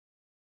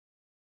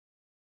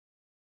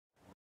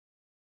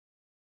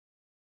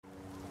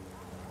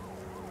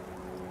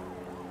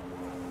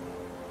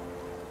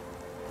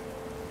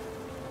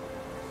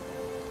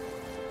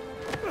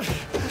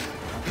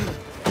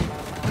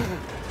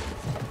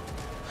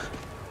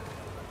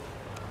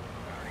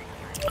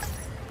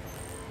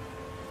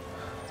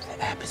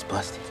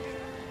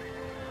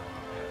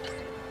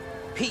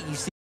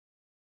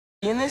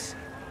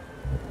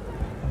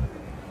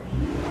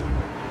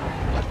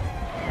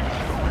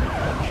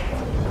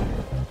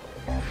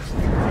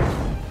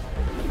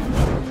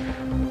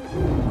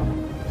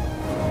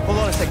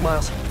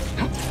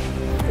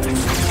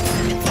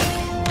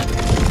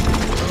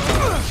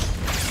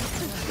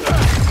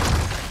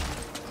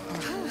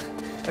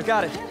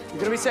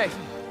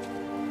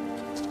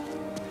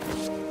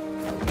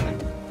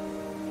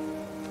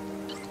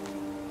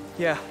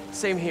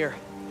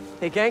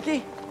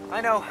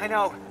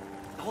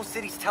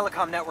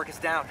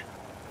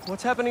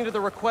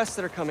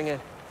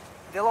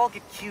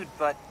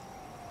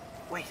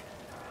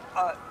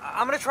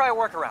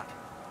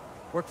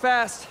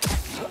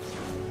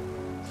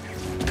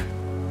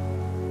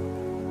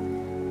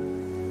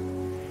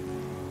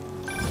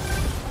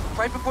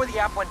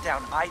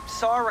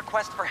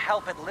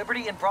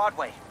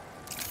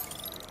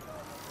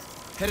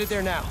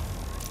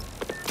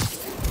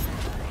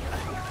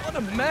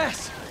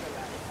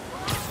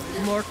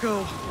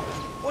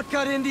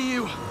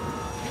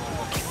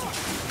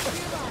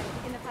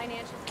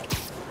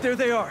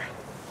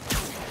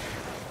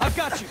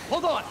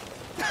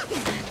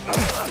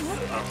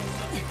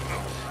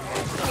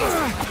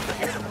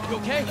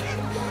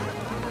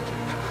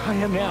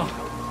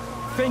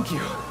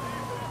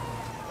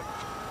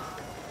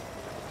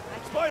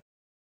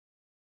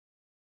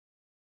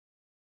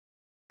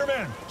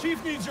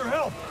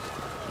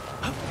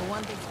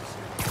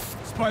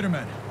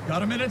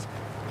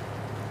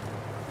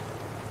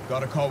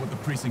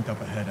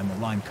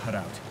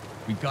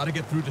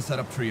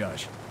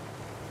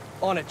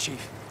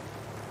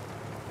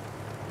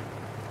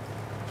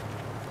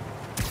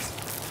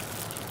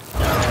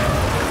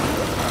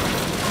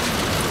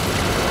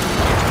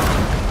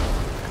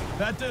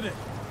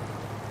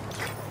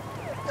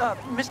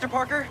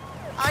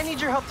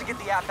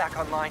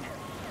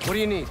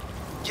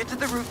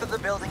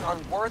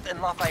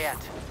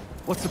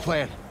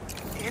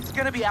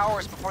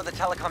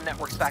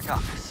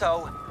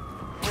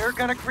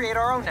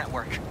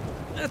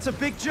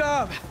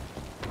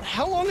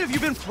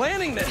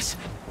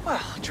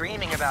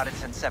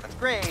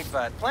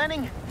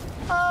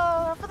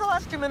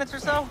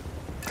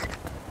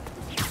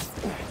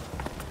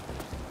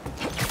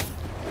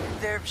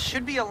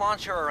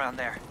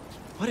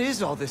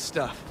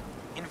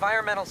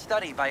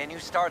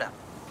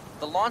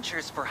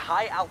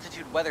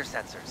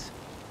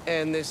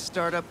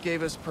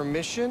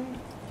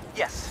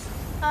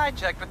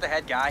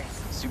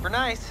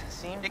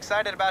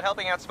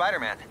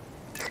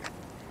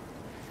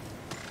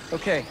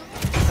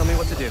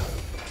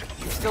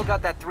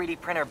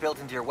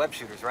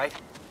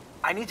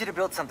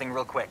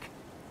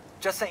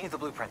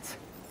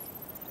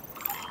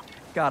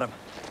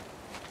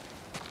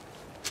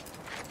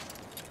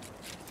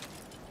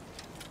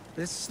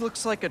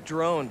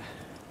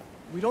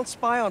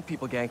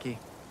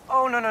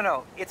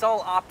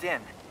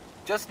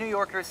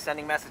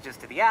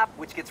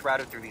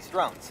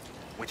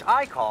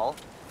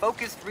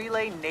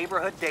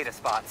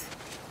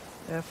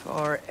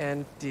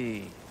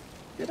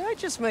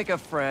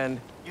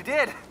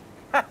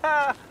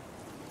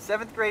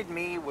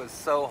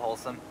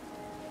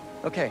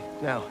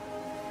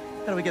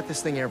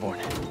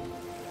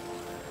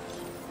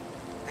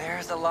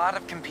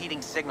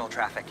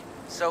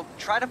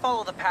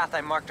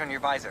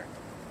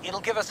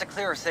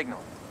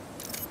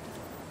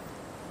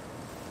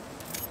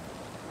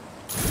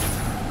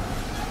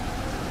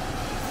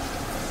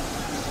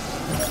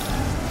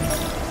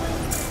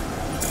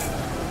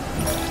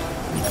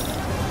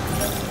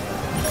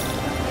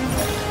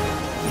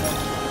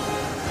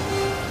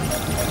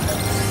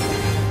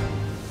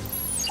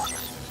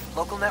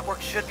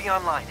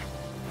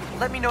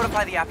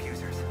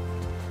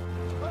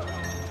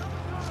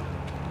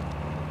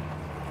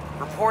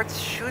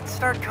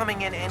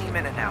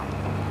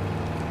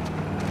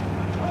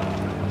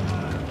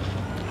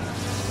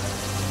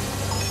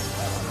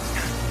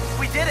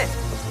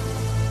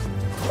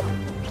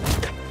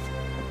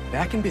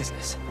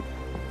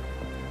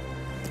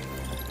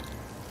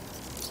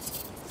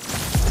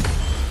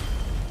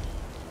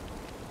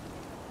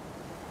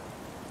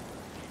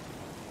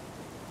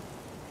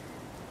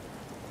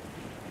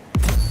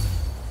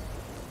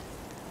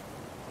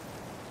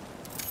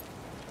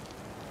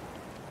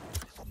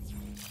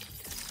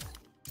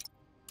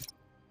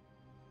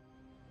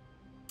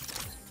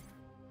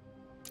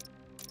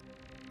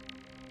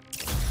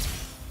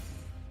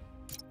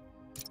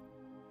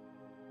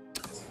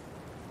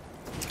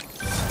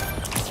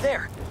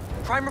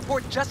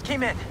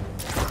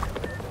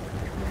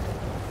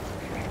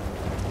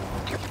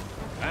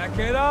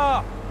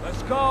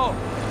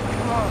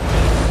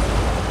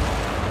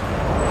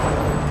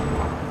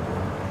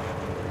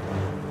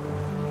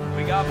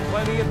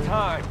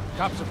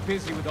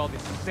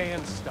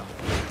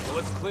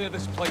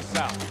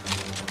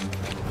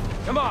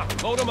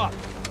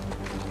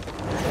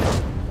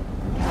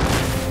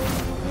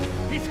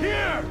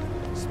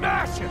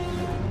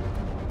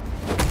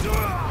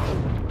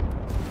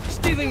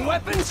Stealing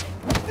weapons?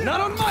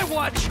 Not on my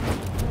watch!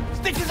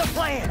 Stick to the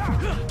plan!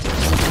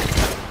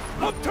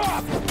 Up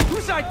top!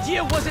 Whose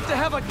idea was it to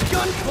have a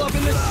gun club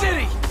in the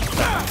city?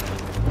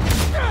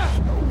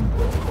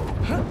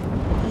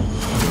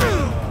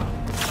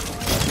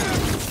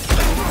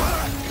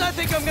 I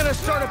think I'm gonna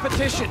start a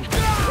petition.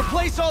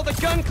 Replace all the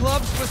gun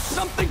clubs with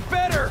something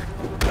better!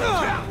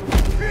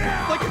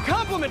 Like a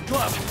compliment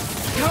club!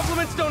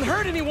 Compliments don't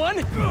hurt anyone,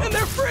 and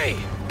they're free!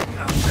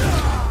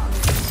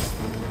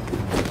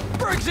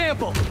 For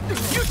example,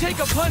 you take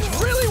a punch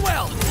really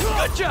well!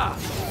 Good job!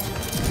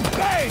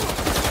 Hey!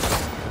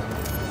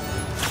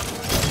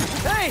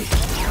 Hey!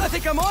 I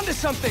think I'm onto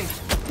something!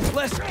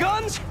 Less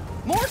guns,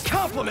 more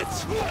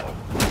compliments!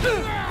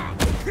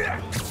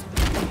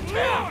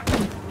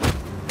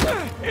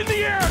 In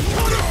the air!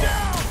 Cut him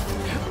down!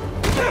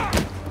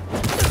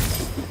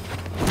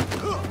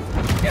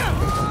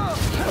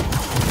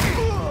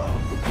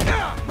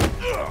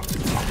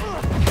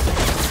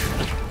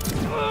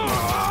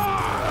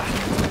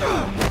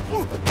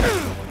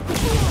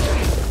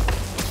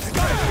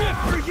 Got a gift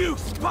for you,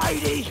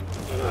 Spidey!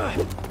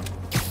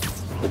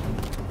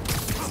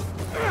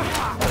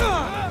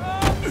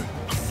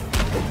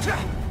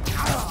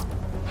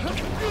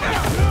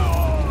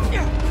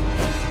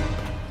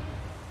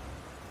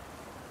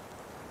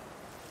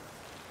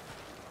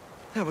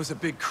 That was a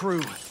big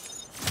crew,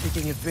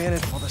 taking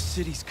advantage while the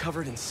city's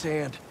covered in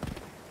sand.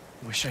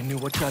 Wish I knew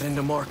what got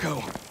into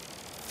Marco.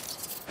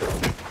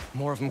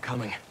 More of them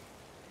coming.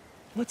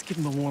 Let's give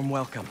him a warm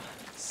welcome,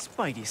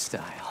 Spidey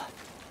style.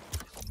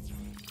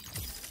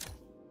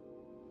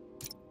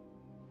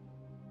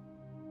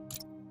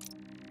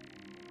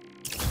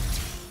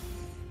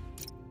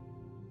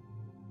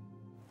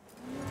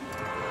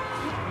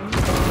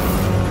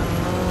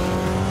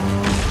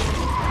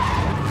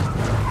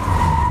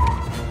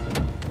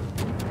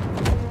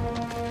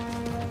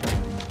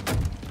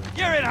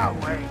 You're in our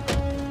way.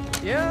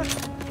 Yeah?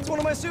 It's one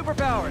of my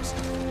superpowers.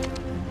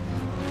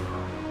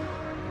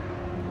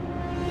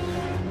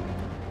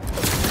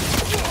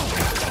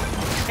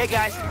 Hey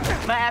guys,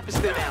 my app is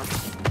still down.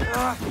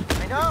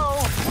 I know.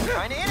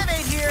 Trying to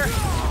innovate here.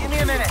 Give me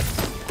a minute.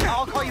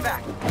 I'll call you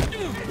back.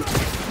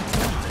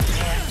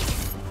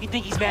 You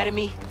think he's mad at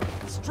me?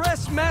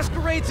 Stress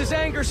masquerades as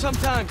anger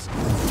sometimes.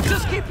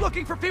 Just keep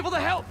looking for people to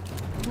help.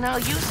 No,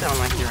 you sound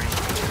like you're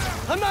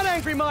angry. I'm not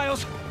angry,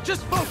 Miles.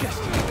 Just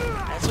focused.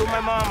 That's what my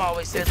mom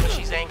always says when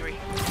she's angry.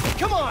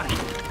 Come on.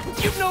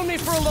 You've known me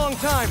for a long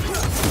time.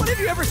 When have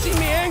you ever seen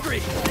me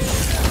angry?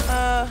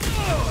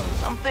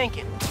 I'm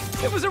thinking.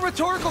 It was a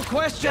rhetorical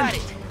question. Got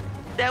it.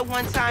 That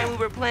one time we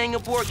were playing a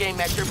board game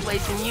at your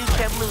place and you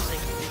kept losing.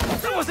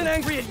 I wasn't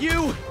angry at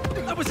you.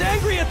 I was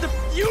angry at the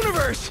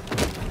universe.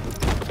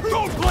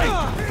 Don't play!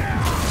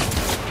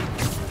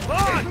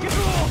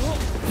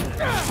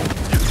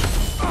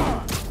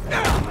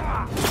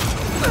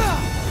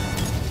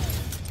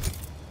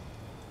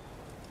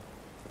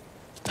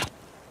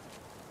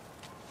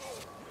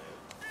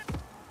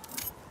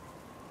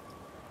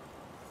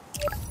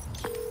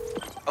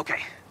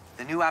 Okay,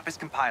 the new app is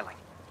compiling.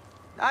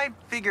 I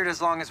figured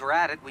as long as we're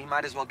at it, we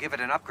might as well give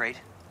it an upgrade.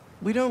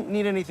 We don't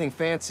need anything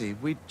fancy.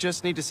 We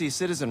just need to see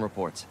citizen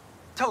reports.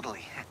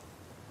 Totally.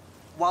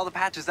 While the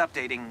patch is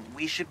updating,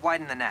 we should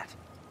widen the net.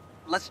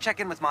 Let's check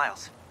in with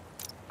Miles.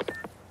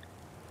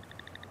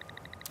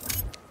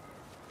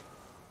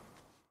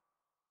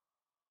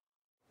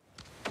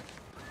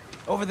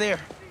 Over there.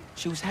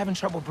 She was having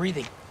trouble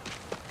breathing.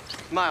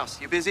 Miles,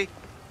 you busy?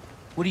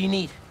 What do you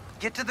need?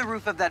 Get to the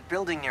roof of that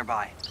building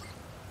nearby.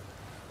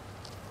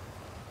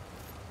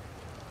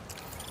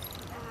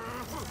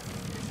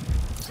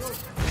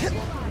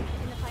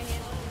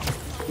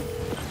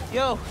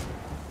 Yo,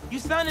 you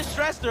sounded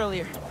stressed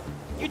earlier.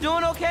 You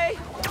doing okay?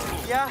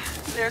 Yeah,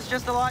 there's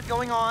just a lot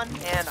going on,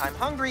 and I'm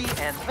hungry,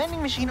 and the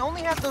vending machine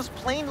only has those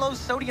plain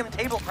low-sodium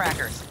table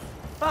crackers.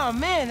 Oh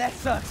man, that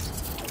sucks.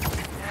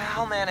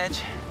 I'll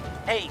manage.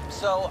 Hey,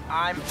 so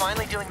I'm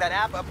finally doing that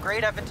app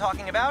upgrade I've been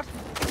talking about,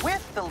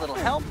 with a little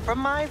help from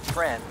my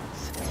friends.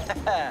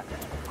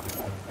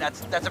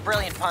 That's a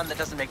brilliant pun that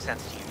doesn't make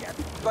sense to you yet,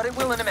 but it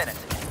will in a minute.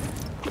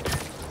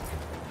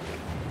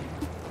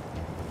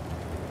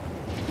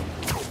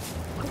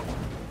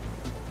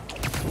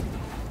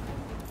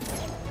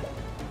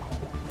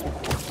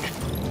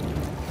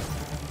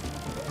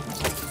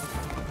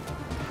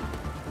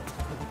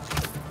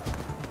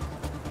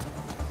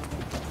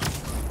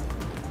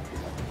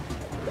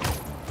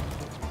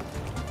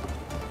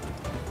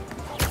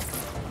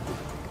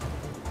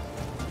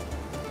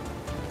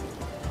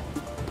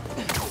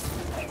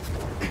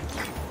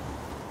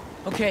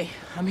 Okay,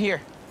 I'm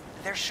here.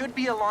 There should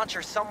be a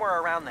launcher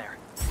somewhere around there.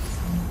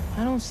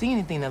 I don't see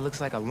anything that looks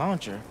like a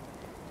launcher.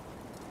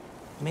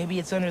 Maybe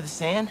it's under the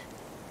sand?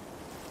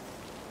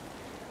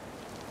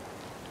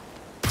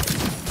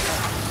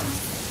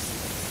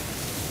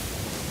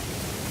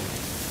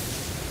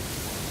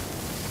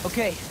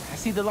 Okay, I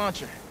see the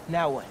launcher.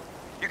 Now what?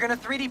 You're gonna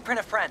 3D print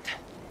a friend.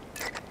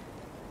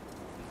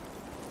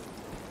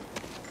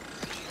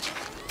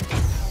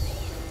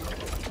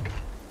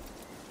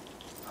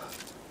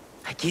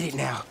 get it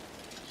now.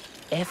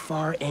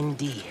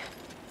 FRND.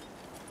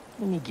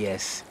 Let me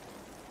guess.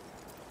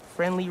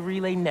 Friendly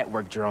Relay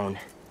Network drone.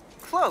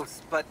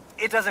 Close, but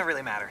it doesn't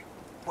really matter.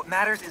 What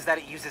matters is that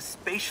it uses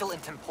spatial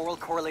and temporal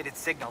correlated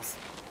signals.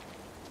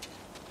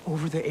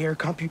 Over-the-air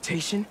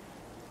computation?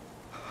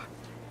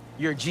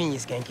 You're a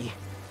genius, Genki.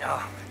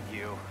 Oh,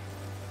 you.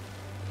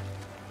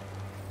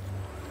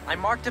 I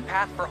marked a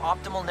path for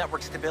optimal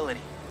network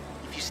stability.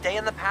 If you stay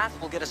in the path,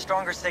 we'll get a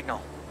stronger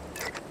signal.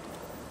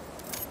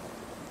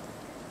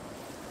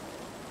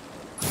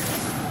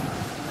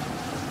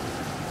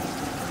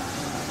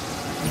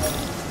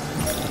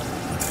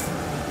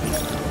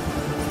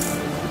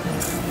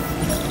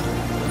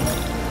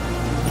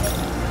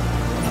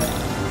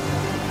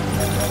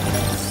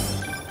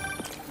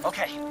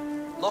 Okay,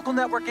 local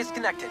network is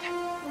connected.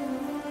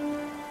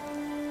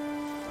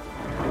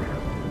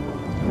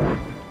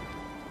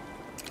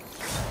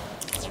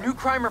 New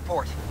crime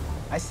report.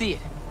 I see it.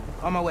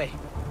 On my way.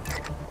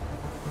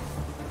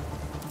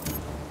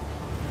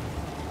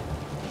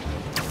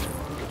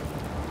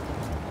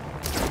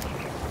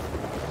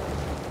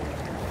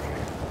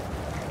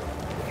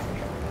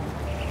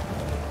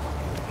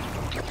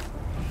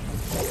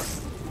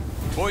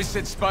 Boys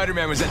said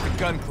Spider-Man was at the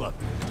gun club.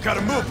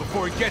 Gotta move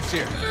before he gets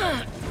here.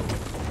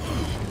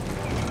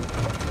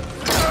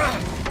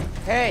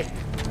 Hey,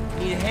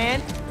 need a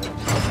hand?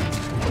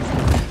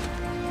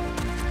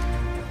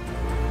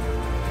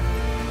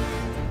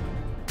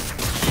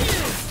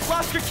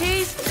 Lost your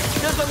keys?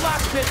 There's a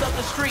locksmith up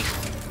the street.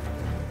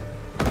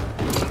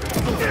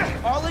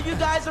 All of you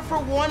guys are for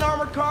one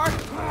armored car?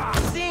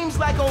 Seems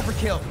like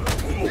overkill.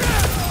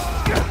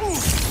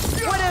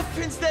 What if,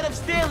 instead of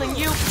stealing,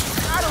 you,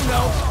 I don't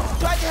know,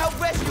 tried to help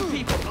rescue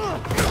people?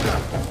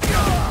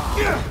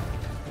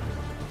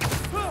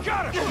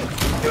 Got her!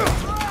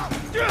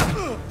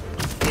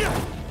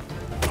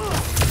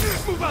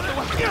 Move out the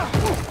way!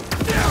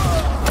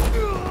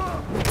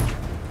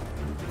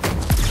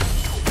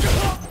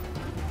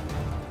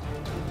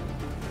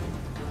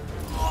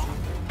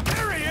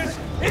 There he is!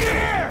 In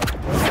here!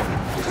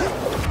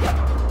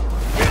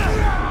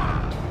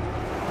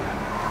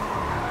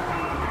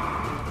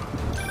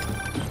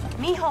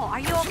 Mijo, are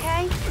you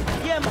okay?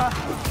 Yeah, Ma.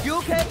 You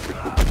okay?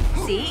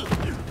 See?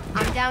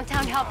 I'm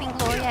downtown helping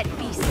Gloria at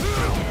BC.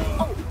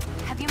 Oh,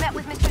 have you met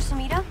with Mr.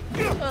 Sumida?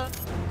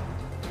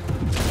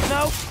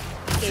 No.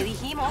 Que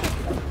dijimos.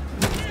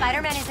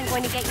 Spider-Man isn't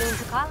going to get you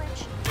into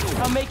college.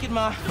 I'll make it,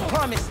 Ma.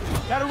 Promise.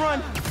 Gotta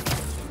run.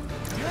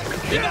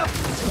 Enough!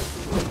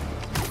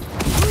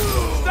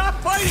 Stop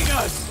fighting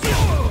us!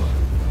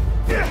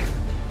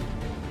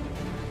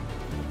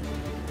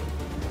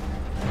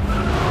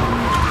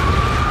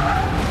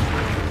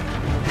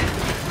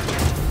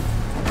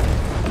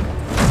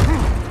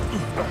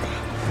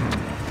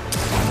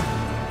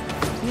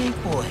 Hey,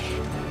 boy.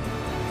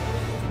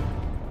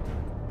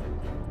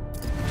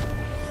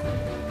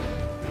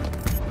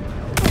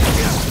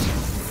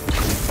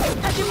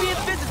 I should be in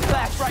physics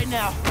class right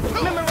now,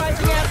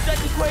 memorizing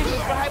abstract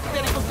equations for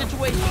hypothetical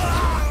situations.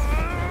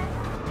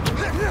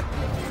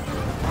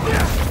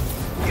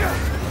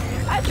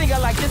 I think I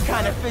like this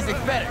kind of physics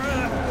better.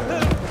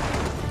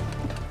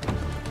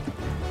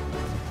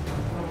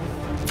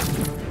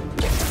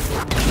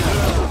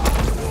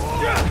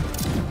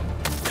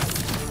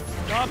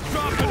 Stop,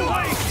 drop, and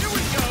wait! Here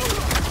we go!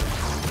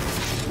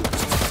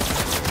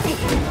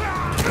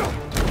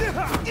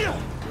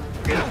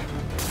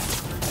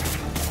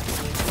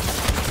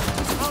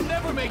 I'll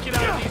never make it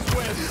out of these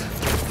webs!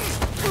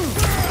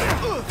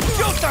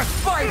 Shoot the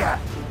spider!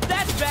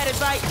 That's bad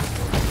advice!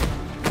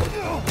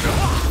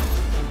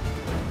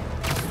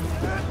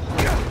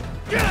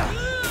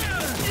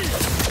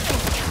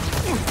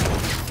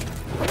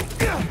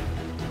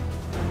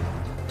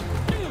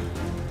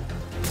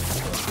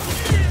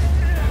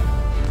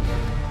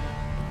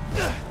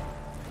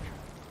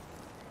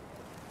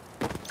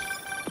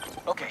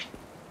 Okay,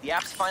 the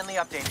app's finally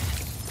updated.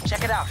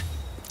 Check it out.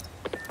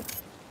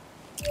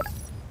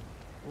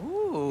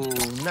 Ooh,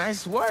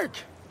 nice work.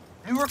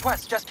 New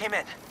request just came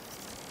in.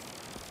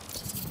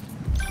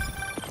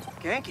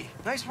 Genki,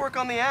 nice work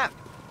on the app.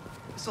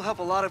 This will help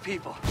a lot of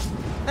people.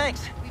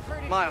 Thanks.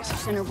 Miles,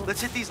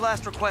 let's hit these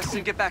last requests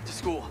and get back to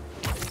school.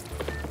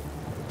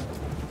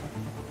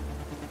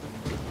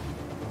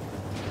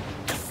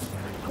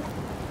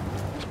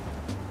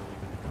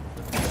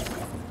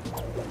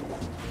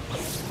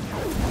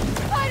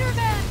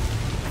 Spider-Man!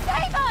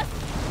 Save us!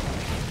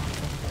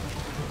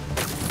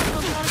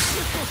 Some kind of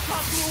crystal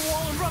shot through a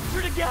wall and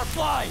ruptured a gas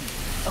line!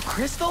 A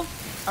crystal?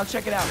 I'll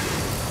check it out.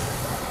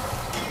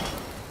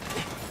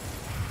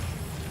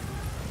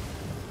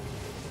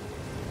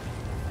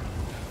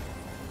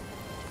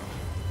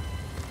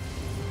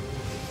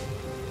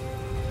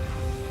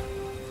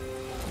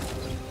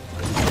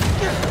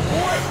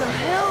 What the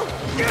hell?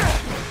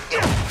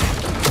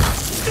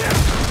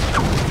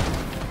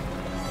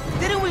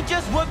 Didn't we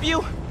just whoop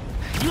you?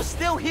 You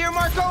still here,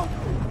 Marco?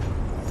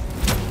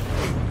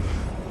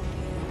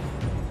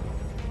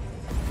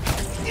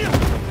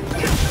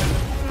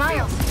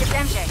 Miles, it's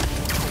MJ.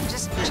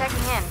 Just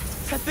checking in.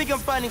 I think I'm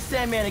finding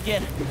Sandman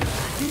again.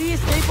 Did he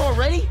escape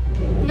already?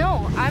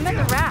 No, I'm at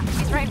the raft.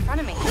 He's right in front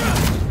of me.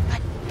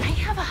 But I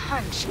have a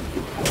hunch.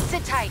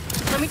 Sit tight.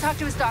 Let me talk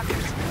to his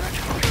doctors.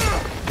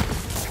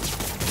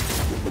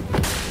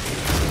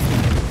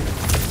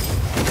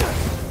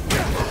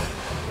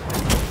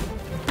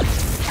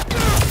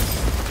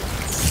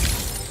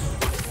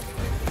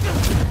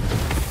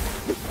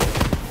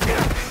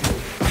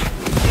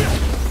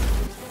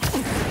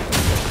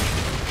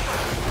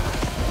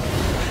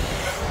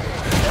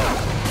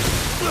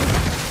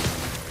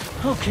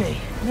 Okay,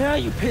 now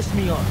you piss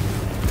me off.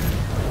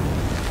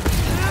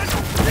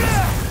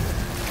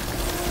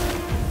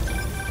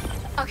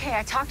 Okay,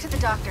 I talked to the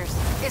doctors.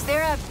 Is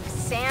there a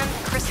sand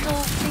crystal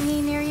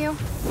thingy near you?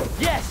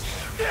 Yes!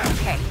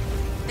 Okay.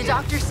 The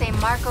doctors say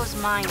Marco's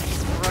mind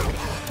is broken.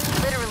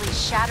 Literally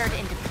shattered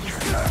into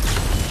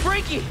pieces.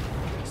 Freaky!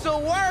 So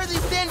why are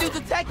these sand dudes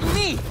attacking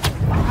me?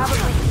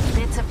 Probably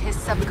bits of his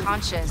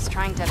subconscious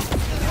trying to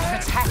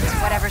protect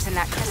whatever's in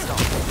that crystal.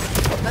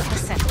 But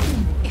listen,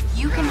 if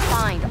you can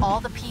find all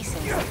the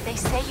pieces, they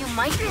say you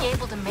might be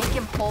able to make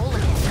him whole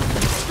again.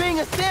 Being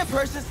a sand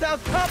person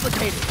sounds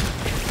complicated.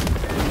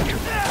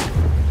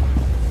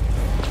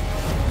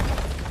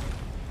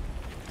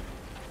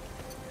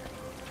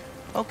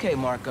 Okay,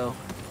 Marco.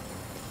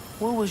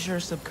 What was your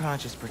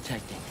subconscious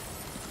protecting?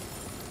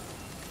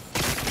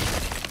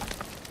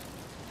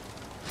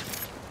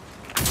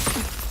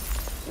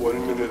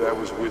 One minute I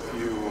was with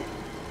you,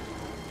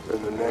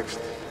 and the next,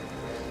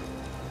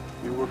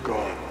 you were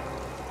gone.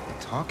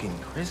 A talking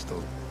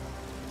crystal?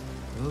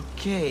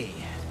 Okay.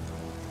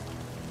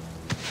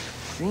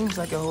 Seems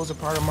like it holds a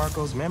part of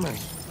Marco's memory.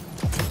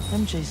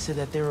 MJ said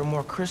that there were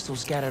more crystals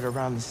scattered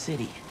around the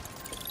city.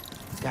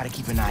 Gotta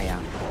keep an eye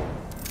out.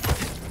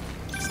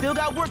 Still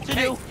got work to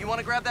do. Hey, you want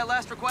to grab that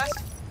last request?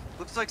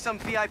 Looks like some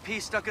VIP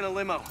stuck in a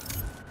limo.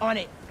 On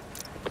it.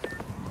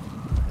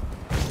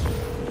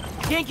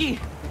 Genki,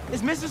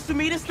 is Mrs.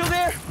 Sumida still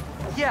there?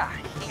 Yeah,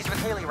 he's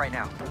with Haley right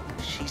now.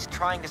 She's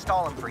trying to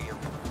stall him for you.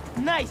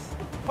 Nice.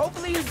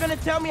 Hopefully he's gonna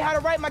tell me how to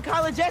write my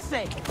college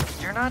essay.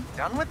 You're not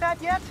done with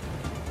that yet?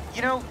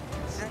 You know,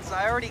 since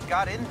I already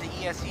got into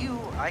ESU,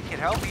 I could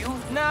help you.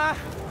 Nah,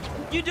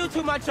 you do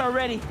too much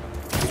already.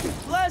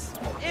 Plus,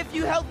 if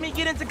you help me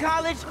get into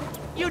college,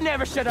 you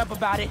never shut up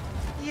about it.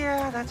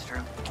 Yeah, that's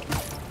true.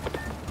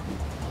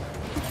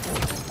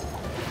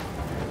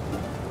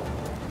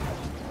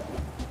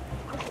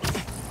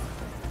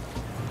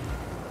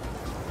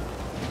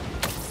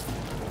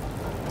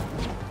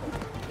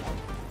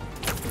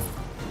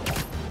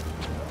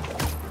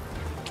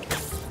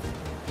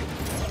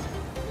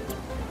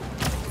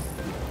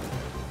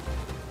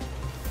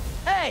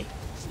 Hey,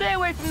 stay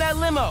away from that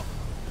limo.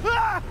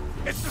 Ah!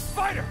 It's the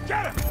spider!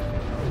 Get him!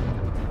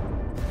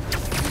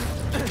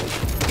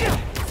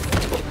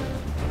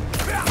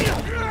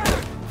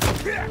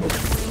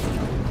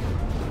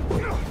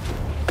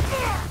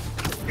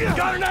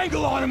 Got an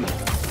angle on him!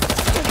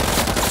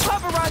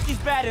 Paparazzi's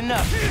bad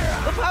enough.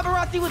 The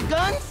paparazzi with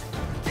guns?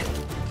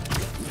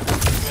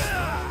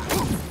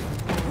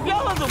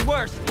 Y'all are the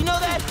worst, you know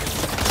that?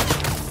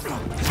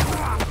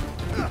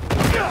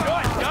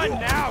 You're done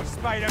now,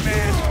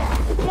 Spider-Man!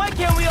 Why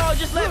can't we all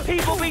just let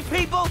people be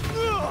people?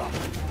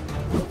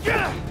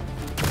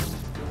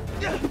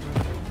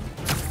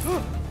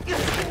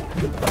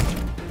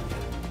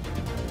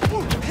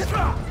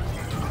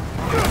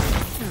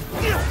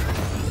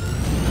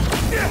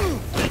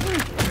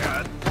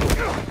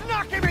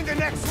 Knock him into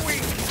next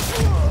week!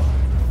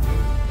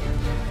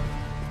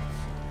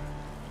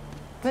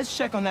 Let's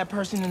check on that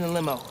person in the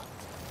limo.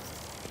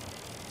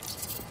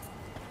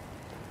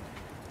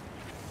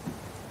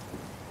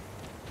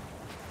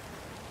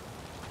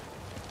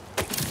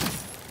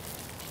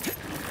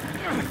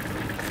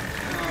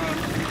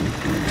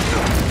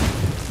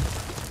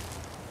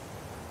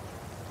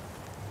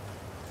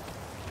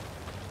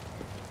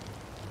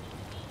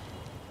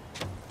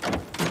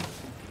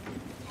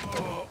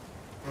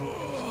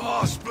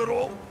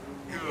 Hospital?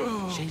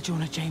 J.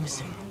 Jonah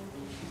Jameson.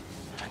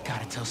 I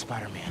gotta tell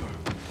Spider-Man.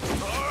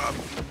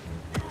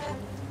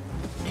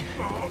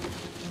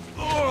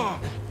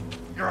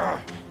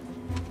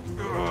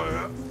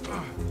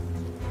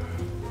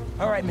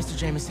 All right, Mr.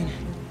 Jameson.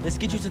 Let's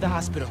get you to the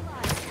hospital.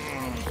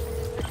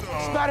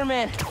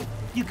 Spider-Man,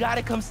 you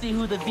gotta come see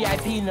who the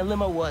VIP in the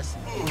limo was.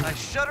 I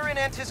shudder in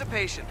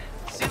anticipation.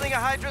 Sealing a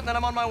hydrant, then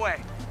I'm on my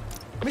way.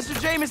 Mr.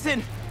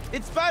 Jameson,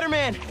 it's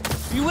Spider-Man.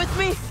 You with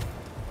me?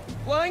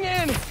 Flying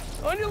in!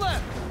 On your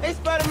left! Hey,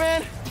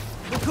 Spider-Man.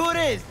 Look who it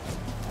is.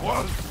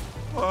 What?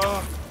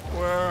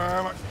 Where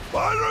am I?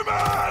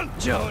 Spider-Man!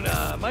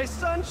 Jonah, my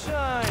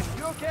sunshine!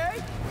 You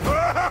okay?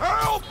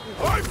 Help!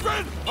 I've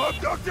been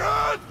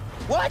abducted!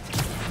 What?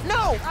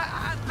 No,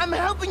 I'm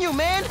helping you,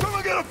 man. Come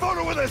and get a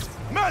photo with this!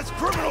 Mass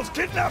criminals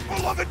kidnap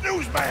beloved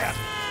newsman!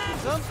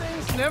 Some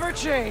things never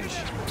change.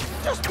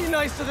 Just be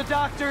nice to the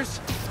doctors.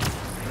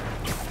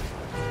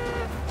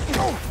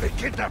 Oh, they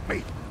kidnapped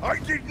me! I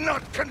did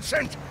not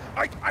consent!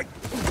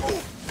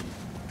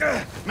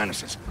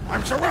 Menaces!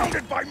 I'm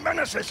surrounded by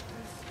menaces!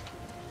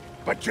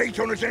 But J.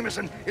 Jonah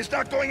Jameson is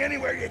not going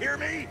anywhere, you hear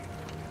me?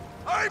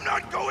 I'm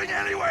not going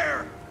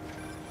anywhere!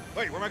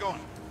 Wait, where am I going?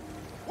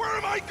 Where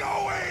am I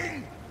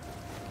going?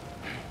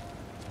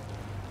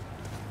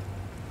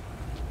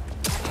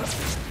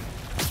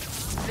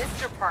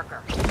 Mr.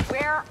 Parker,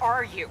 where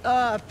are you?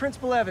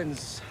 Principal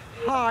Evans.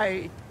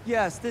 Hi.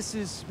 Yes, this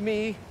is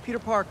me, Peter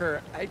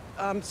Parker.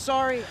 I'm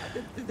sorry.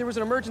 There was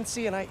an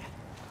emergency and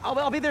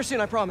I'll be there soon,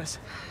 I promise.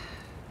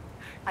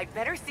 I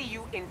better see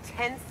you in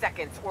 10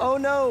 seconds or... Oh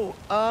no.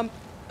 All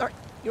right,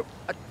 you're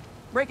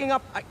breaking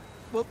up.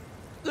 Well,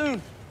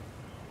 soon.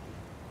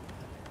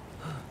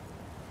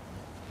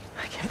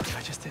 I can't believe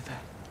I just did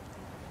that.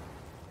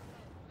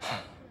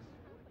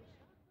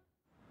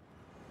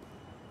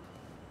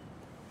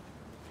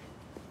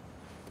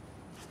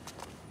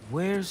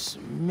 Where's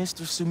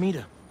Mr.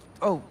 Sumida?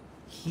 Oh,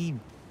 he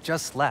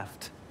just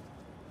left.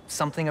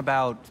 Something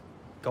about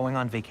going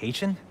on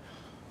vacation?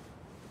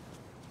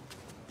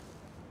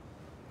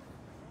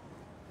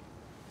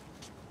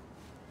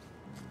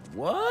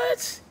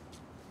 What?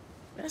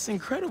 That's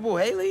incredible,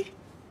 Haley.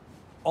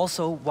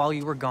 Also, while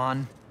you were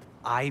gone,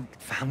 I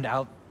found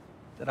out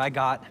that I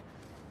got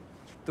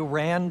the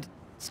Rand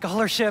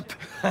scholarship.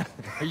 Are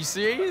you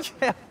serious?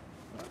 Yeah.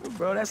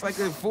 Bro, that's like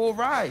a full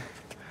ride.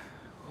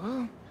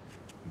 Well,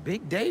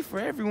 big day for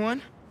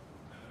everyone.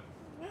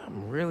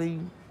 I'm really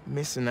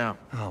missing out.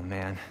 Oh,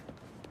 man.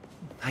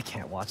 I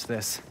can't watch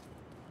this.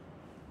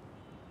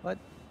 But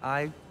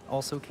I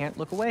also can't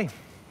look away.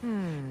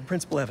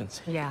 Principal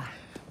Evans. Yeah.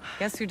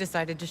 Guess who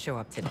decided to show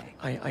up today?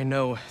 I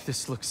know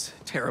this looks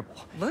terrible.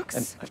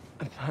 Looks?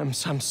 And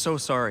I'm so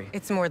sorry.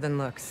 It's more than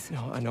looks.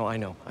 No, I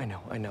know. And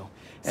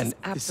this is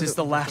absolutely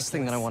the last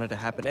thing that I ridiculous. wanted to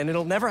happen, and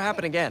it'll never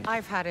happen again.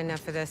 I've had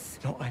enough of this.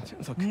 No,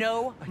 look.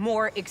 No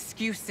more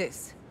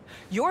excuses.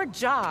 Your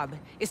job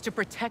is to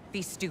protect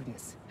these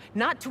students,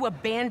 not to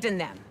abandon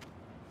them.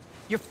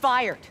 You're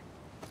fired.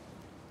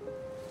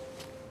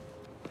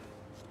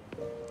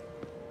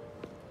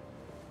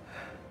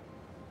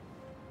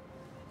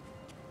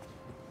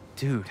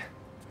 Dude.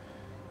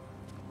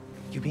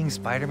 You being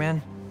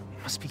Spider-Man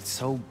must be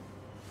so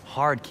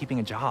hard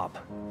keeping a job.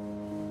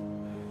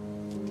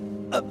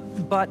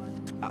 But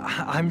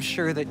I'm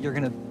sure that you're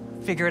gonna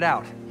figure it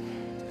out.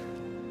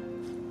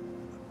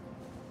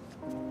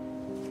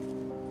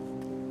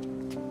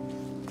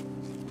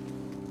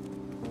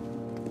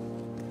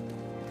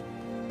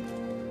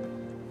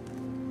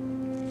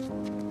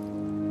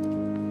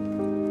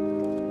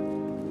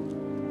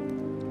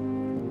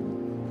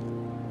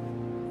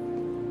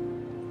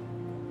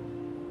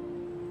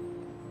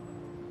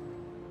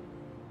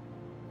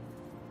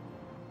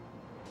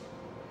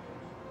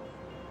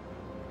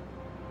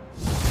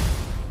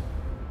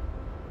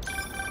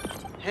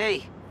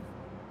 Hey,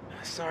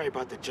 sorry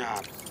about the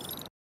job.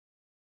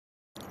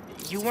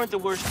 You weren't the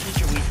worst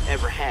teacher we've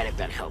ever had, if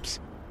that helps.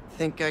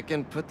 Think I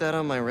can put that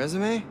on my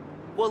resume?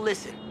 Well,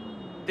 listen.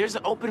 There's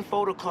an open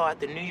photo call at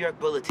the New York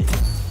Bulletin.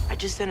 I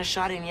just sent a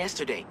shot in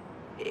yesterday.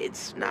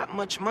 It's not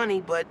much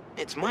money, but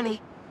it's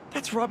money.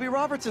 That's Robbie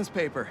Robertson's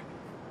paper.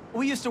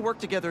 We used to work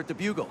together at the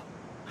Bugle.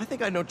 I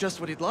think I know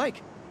just what he'd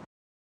like.